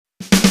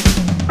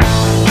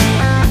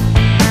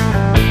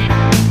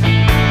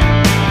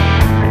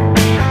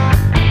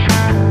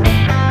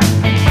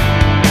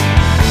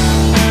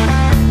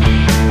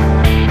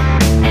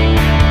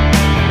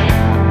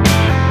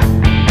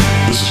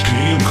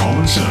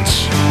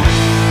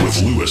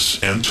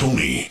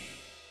Tony.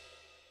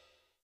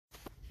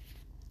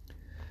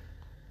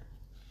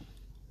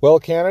 Well,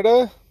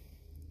 Canada,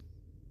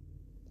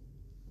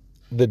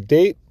 the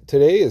date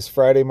today is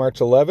Friday, March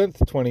 11th,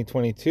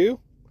 2022,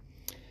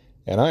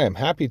 and I am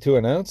happy to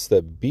announce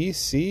that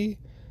BC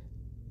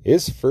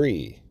is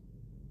free.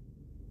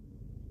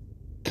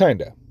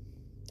 Kinda.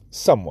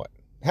 Somewhat.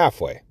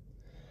 Halfway.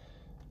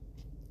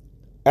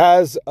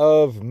 As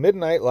of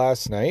midnight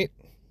last night,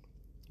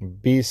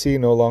 BC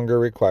no longer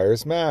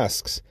requires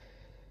masks.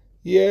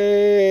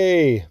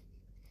 Yay!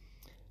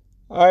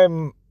 I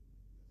am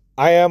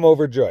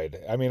overjoyed.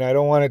 I mean, I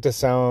don't want it to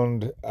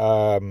sound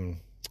I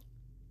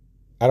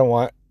don't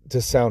want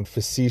to sound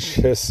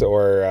facetious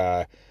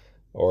or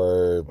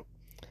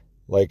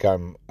like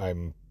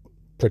I'm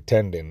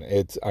pretending.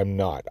 I'm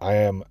not.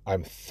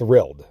 I'm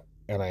thrilled,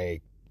 and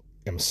I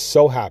am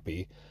so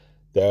happy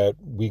that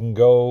we can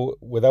go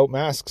without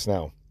masks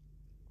now.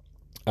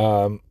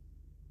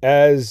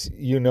 As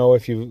you know,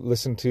 if you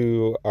listen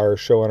to our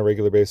show on a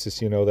regular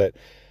basis, you know that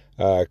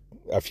a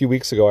few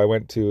weeks ago I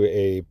went to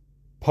a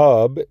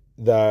pub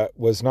that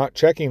was not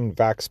checking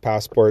vax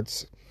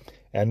passports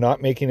and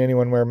not making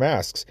anyone wear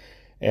masks.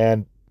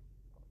 And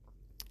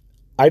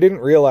I didn't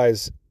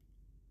realize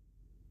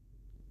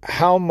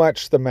how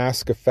much the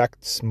mask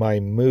affects my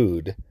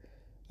mood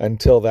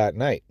until that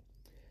night,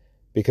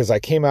 because I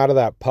came out of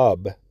that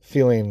pub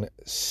feeling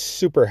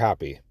super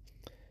happy,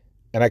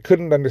 and I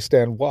couldn't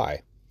understand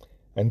why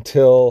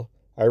until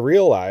I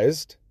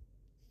realized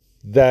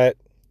that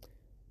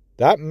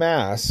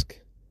mask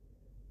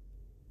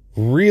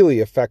really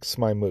affects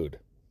my mood.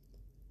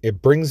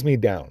 It brings me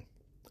down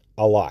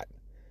a lot.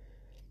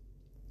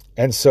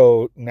 And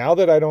so now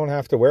that I don't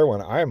have to wear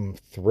one, I'm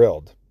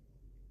thrilled.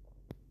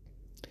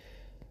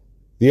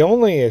 The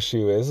only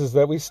issue is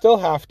that we still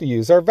have to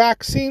use our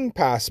vaccine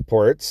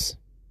passports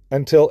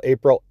until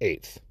April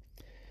 8th.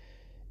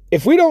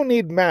 If we don't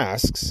need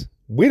masks,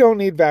 we don't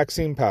need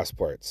vaccine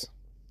passports.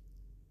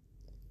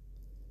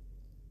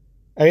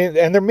 I mean,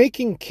 and they're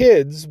making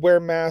kids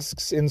wear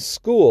masks in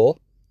school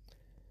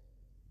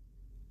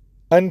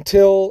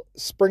until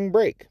spring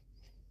break.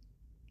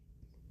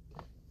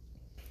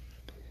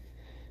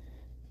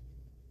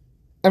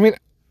 I mean,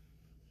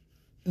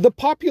 the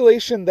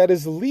population that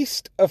is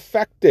least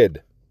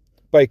affected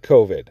by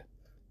COVID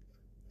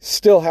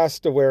still has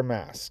to wear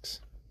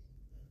masks.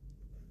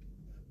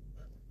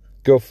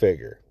 Go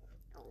figure.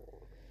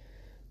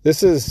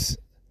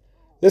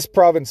 This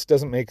province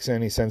doesn't make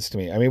any sense to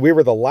me. I mean, we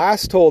were the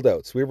last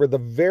holdouts. We were the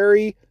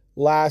very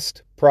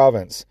last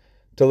province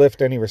to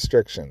lift any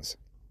restrictions.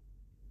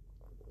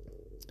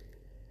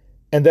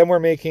 And then we're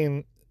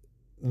making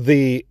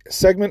the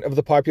segment of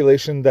the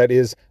population that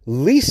is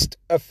least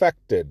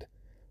affected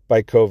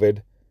by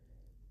COVID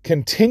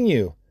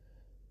continue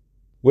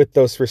with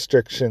those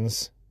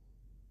restrictions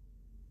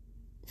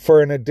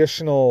for an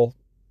additional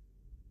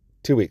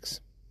 2 weeks.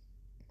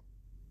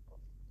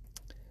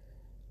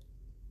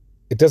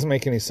 It doesn't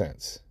make any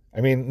sense.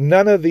 I mean,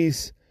 none of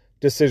these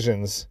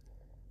decisions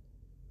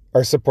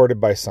are supported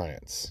by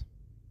science.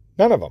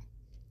 None of them.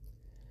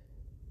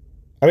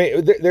 I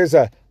mean, there's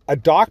a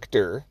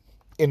doctor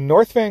in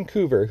North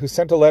Vancouver who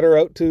sent a letter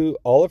out to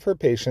all of her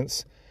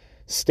patients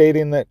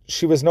stating that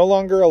she was no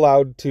longer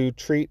allowed to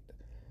treat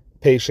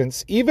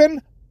patients,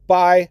 even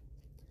by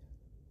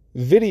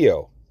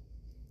video.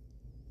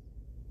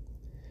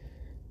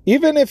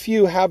 Even if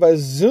you have a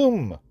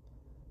Zoom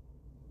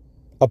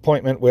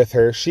appointment with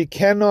her, she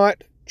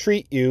cannot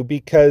treat you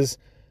because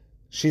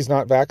she's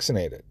not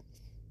vaccinated.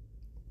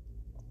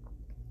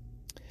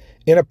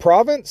 In a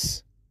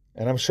province,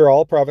 and I'm sure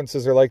all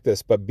provinces are like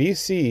this, but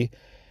BC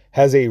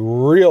has a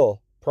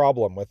real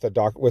problem with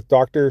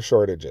doctor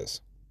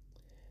shortages.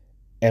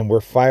 And we're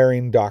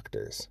firing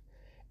doctors.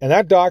 And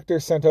that doctor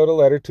sent out a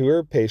letter to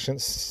her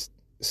patients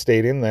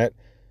stating that,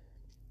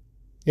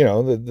 you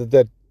know,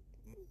 that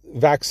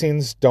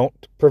vaccines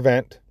don't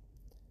prevent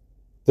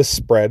the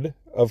spread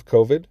of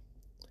COVID,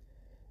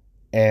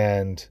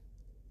 and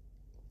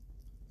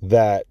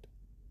that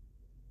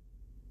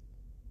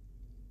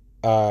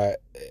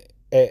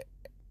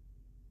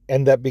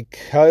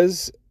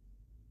because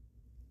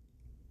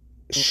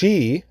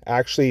she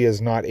actually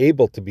is not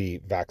able to be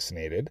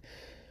vaccinated,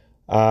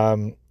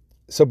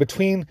 so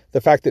between the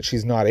fact that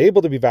she's not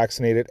able to be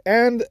vaccinated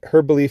and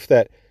her belief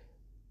that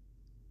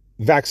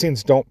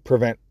vaccines don't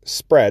prevent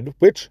spread,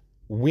 which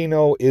we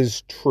know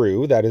is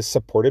true, that is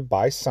supported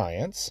by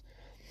science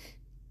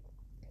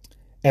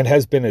and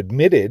has been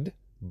admitted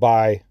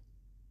by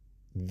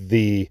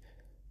the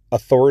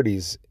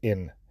authorities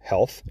in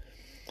health,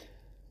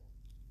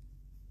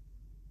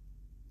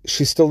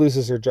 she still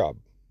loses her job.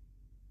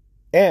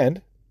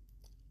 And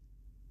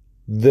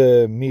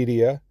the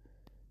media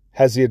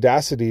has the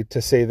audacity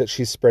to say that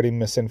she's spreading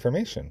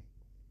misinformation,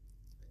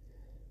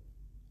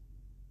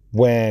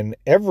 when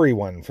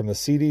everyone from the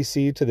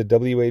CDC to the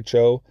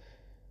WHO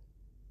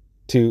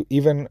to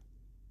even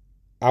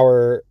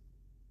our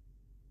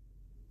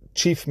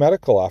chief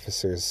medical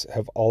officers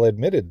have all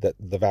admitted that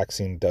the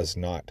vaccine does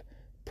not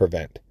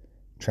prevent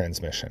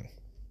transmission.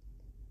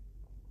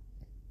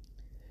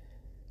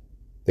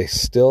 they're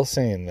still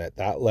saying that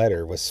that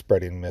letter was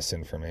spreading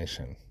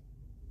misinformation.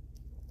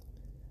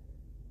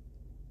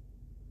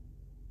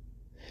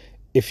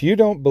 If you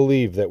don't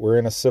believe that we're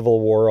in a civil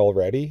war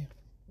already,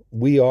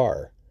 we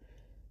are.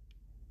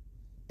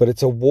 But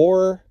it's a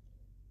war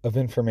of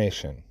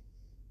information.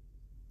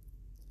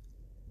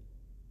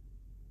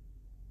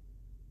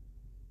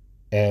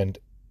 And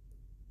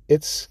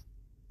it's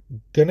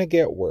going to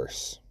get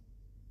worse,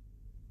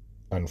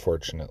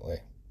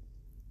 unfortunately.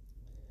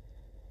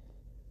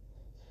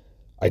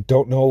 I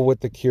don't know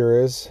what the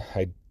cure is.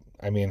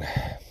 I mean,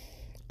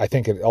 I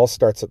think it all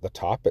starts at the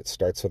top. It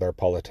starts with our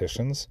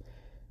politicians.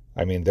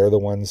 I mean, they're the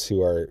ones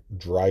who are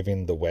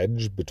driving the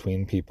wedge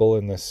between people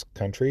in this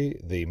country.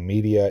 The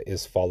media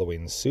is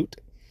following suit.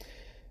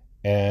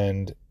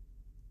 And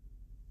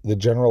the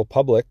general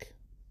public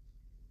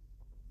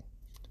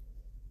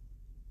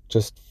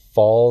just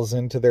falls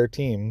into their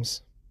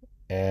teams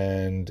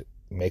and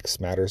makes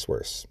matters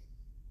worse.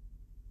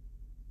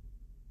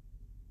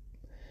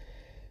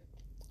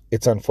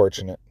 It's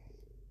unfortunate,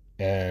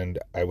 and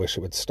I wish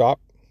it would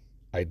stop.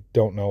 I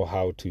don't know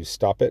how to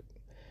stop it.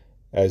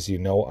 As you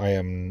know, I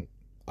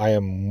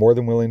am more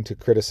than willing to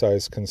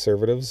criticize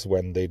conservatives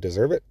when they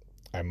deserve it.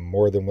 I'm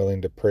more than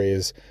willing to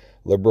praise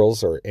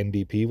Liberals or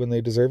NDP when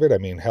they deserve it. I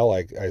mean, hell,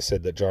 I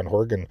said that John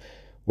Horgan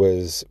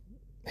was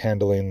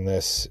handling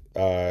this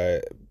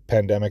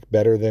pandemic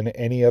better than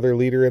any other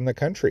leader in the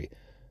country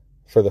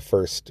for the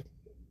first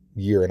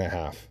year and a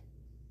half.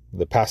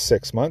 The past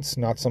 6 months,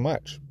 not so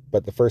much.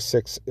 But the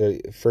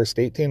first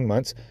 18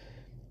 months,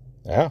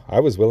 yeah, I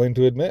was willing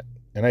to admit,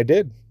 and I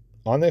did,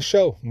 on this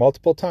show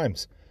multiple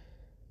times.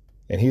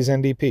 And he's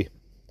NDP.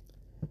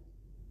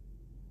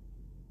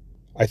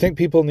 I think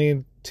people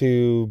need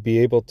to be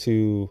able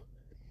to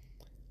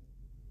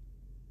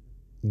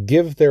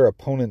give their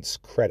opponents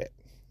credit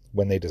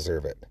when they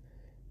deserve it,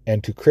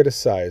 and to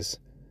criticize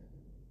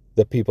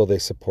the people they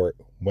support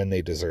when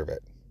they deserve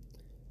it.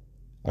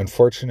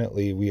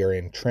 Unfortunately, we are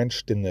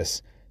entrenched in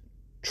this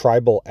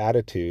tribal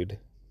attitude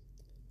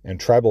and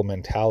tribal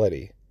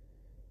mentality,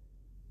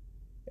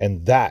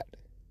 and that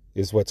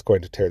is what's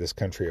going to tear this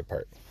country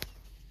apart.